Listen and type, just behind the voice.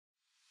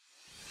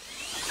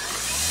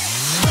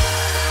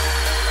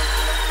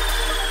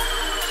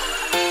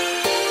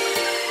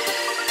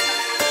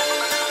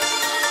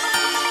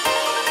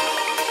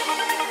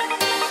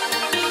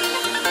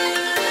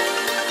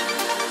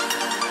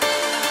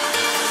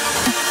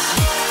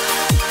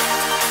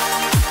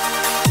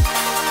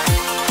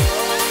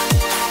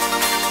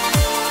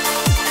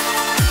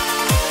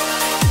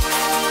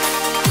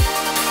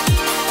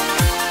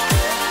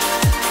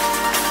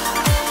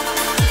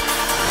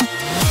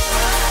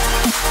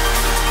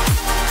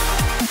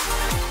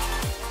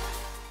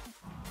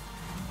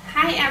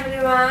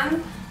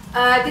everyone,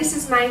 this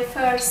is my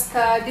first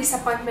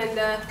disappointment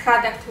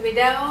product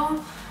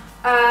video.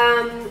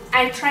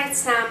 I tried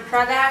some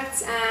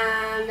products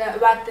and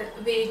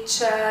which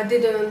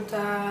didn't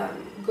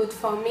good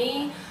for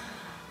me,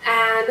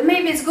 and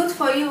maybe it's good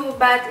for you,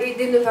 but it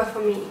didn't work for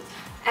me,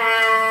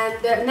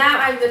 and now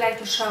I would like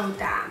to show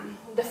them.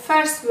 The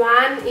first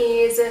one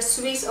is a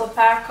Swiss Au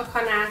Pair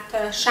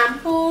coconut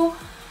shampoo.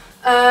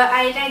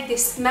 I like the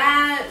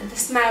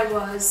smell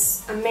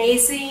was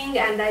amazing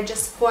and I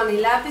just fall in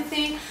love with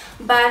it,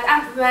 but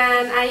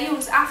when I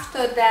used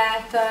after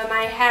that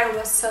my hair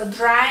was so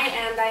dry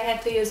and I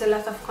had to use a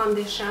lot of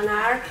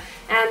conditioner,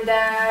 and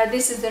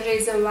this is the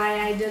reason why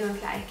I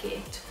didn't like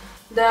it.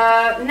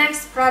 The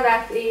next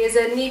product is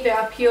a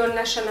Nivea Pure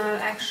National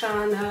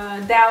Action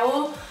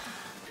Deo.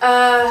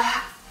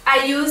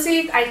 I use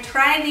it, I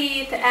tried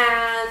it,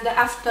 and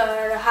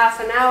after half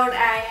an hour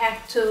I had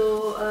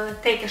to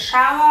take a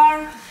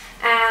shower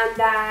and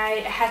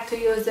I had to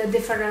use a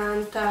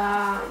different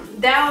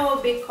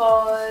deo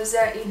because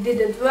it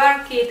didn't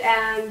work it,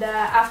 and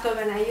after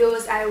when I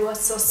used I was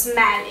so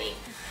smelly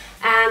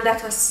and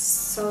that was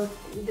so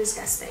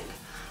disgusting.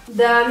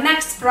 The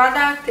next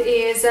product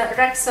is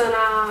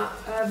Rexona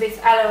with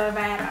aloe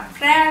vera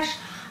fresh.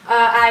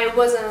 I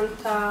wasn't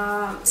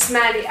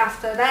smelly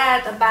after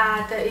that,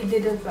 but it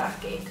didn't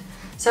work it.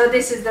 So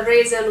this is the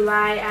reason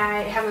why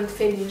I haven't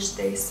finished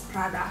these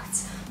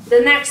products. The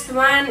next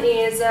one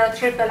is a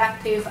triple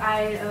active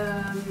eye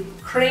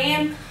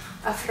cream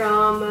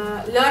from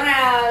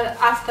L'Oreal.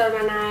 After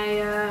when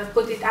I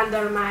put it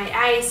under my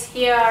eyes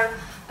here,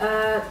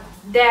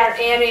 their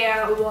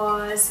area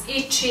was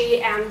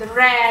itchy and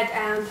red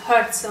and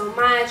hurt so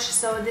much,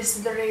 so this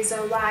is the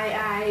reason why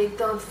I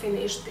don't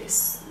finish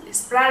these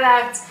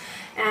products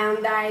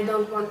and I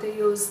don't want to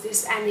use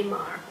this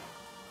anymore.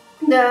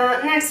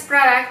 The next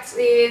product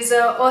is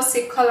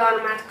Aussie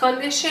Color Matte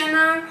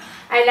Conditioner.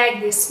 I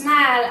like the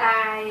smell,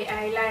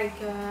 I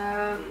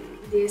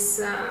like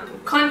this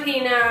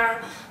container.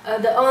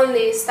 The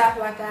only stuff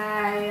what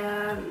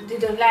I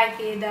didn't like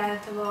it,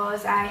 that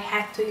was I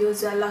had to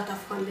use a lot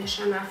of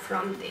conditioner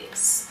from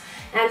this,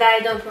 and I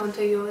don't want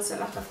to use a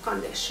lot of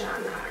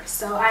conditioner,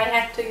 so I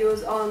had to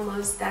use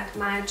almost that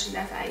much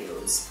that I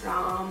use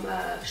from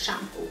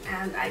shampoo,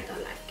 and I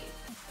don't like it.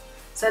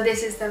 So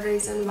this is the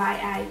reason why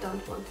I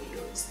don't want to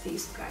use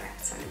these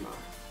products anymore.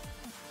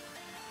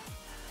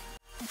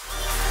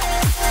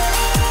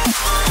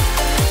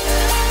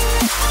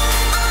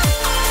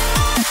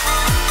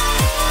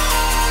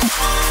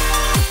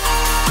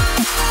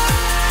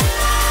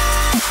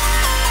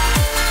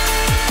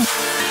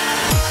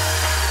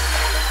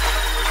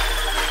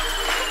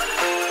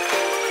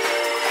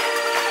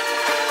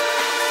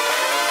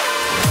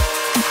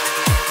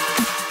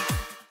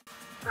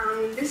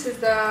 This is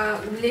the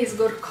Liz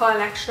Good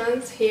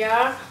collections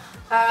here.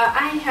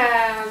 I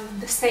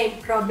have the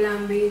same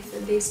problem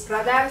with these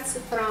products,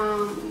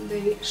 from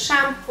the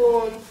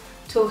shampoo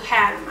to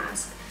hair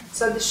mask.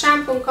 So the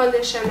shampoo,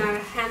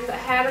 conditioner and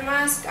hair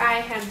mask,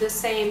 I have the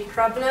same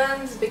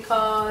problems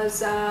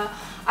because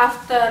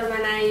after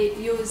when I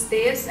use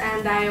this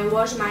and I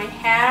wash my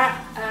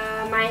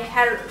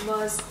hair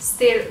was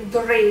still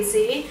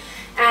greasy.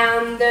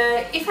 And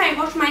if I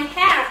wash my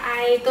hair,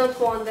 I don't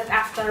want that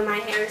after my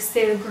hair is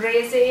still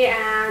greasy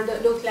and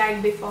look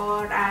like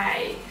before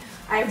I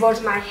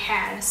wash my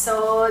hair.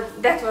 So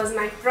that was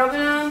my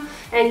problem,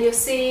 and you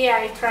see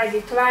I tried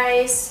it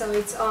twice, so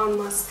it's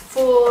almost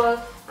full,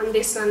 and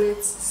this one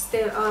it's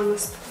still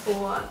almost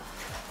full.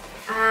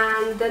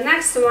 And the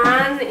next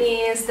one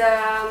is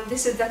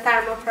this is the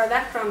thermo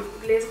product from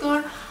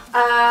Glizgor.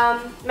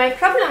 My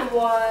problem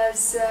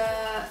was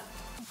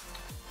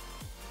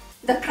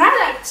the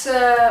product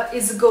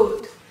is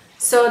good,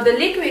 so the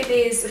liquid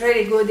is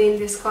really good in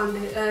this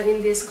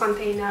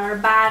container,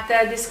 but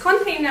this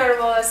container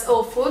was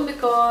awful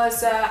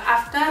because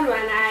after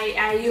when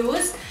I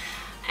used,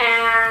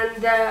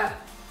 and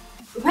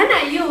when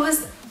I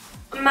used,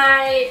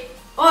 my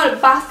whole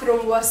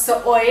bathroom was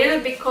so oily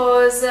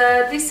because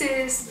this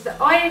is the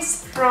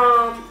oils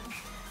from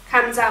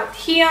comes out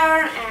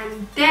here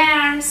and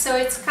there, so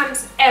it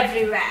comes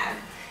everywhere,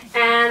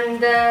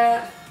 and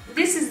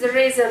this is the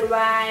reason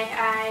why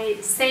I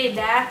say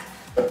that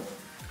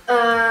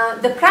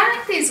the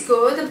product is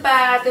good,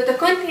 but the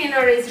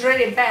container is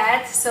really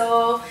bad.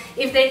 So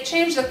if they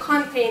change the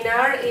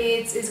container,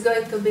 it's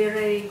going to be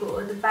really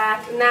good, but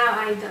now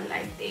I don't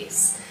like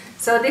this.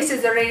 So this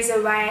is the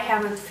reason why I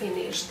haven't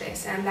finished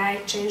this and I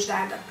changed the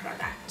other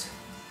product.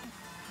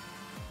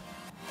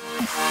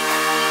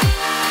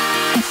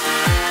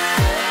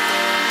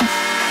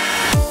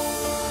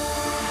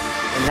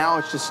 And now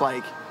it's just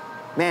like,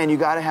 man, you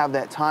got to have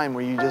that time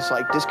where you just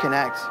like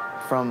disconnect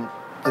from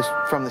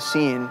the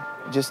scene,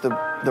 just the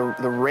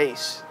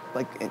race,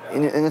 like,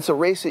 and it's a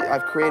race that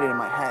I've created in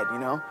my head, you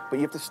know. But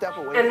you have to step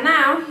away. And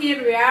now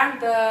here we are,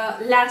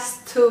 the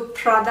last two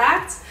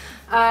products.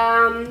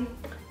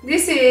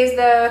 This is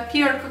the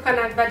Pure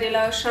Coconut Body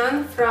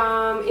Lotion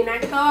from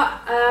Inacto.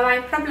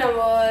 My problem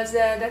was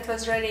that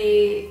was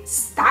really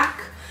stuck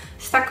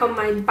stuck on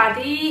my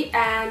body,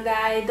 and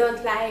I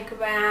don't like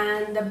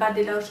when the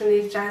body lotion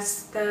is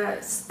just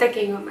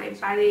sticking on my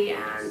body,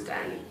 and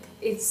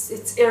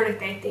it's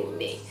irritating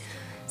me.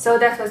 So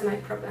that was my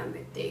problem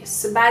with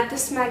this, but the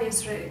smell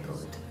is really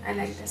good. I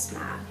like the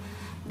smell.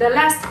 The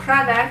last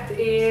product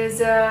is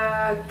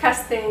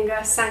casting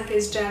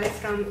sun-kissed jelly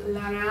from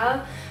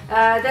L'Oreal.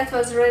 That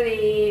was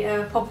really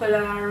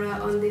popular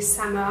on this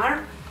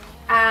summer,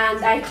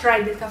 and I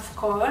tried it, of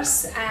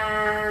course,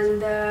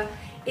 and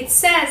it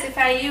says if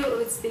I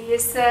use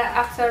this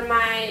after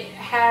my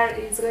hair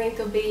is going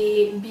to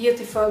be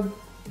beautiful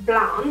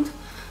blonde,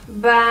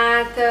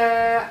 but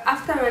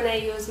after when I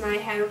use my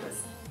hair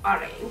was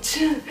orange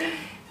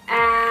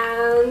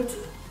and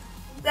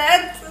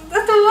that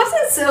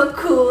wasn't so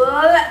cool,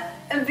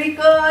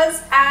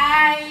 because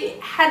I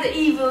had an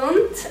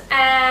event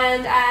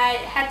and I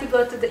had to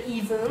go to the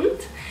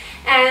event,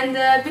 and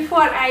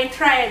before I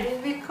tried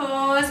it,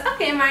 because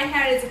okay, my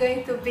hair is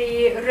going to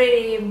be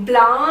really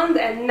blonde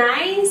and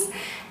nice,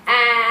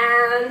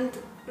 and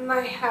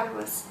my hair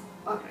was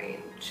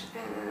orange,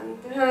 and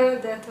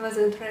that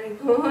wasn't really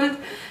good,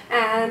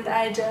 and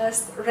I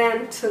just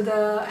ran to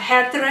the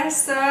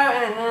hairdresser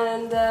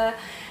and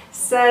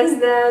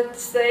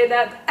say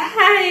that,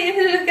 hey,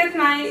 look at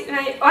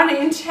my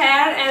orange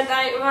hair and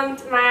I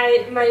want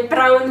my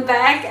brown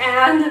back,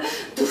 and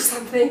do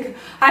something.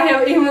 I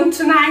have even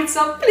tonight,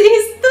 so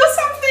please do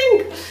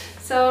something.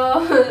 So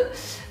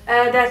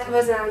that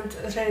wasn't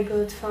very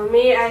good for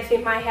me. I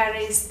think my hair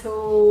is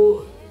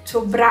too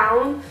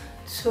brown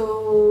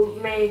to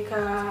make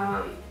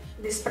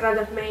this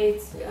product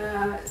made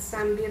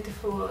some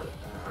beautiful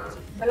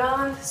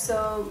blonde.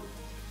 So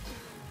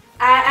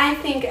I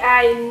think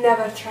I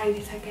never tried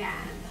it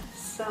again.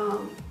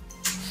 So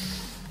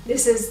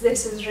this is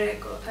really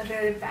good,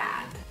 really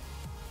bad.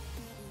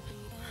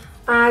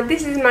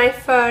 This is my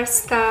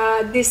first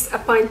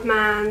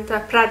disappointment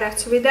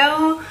product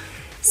video.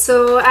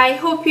 So I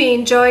hope you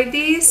enjoyed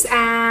this,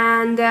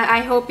 and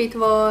I hope it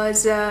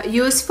was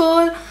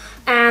useful.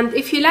 And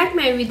if you like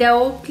my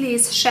video,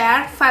 please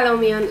share, follow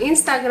me on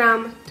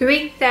Instagram,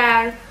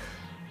 Twitter,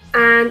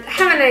 and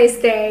have a nice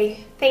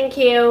day. Thank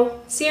you.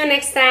 See you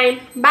next time.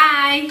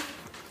 Bye.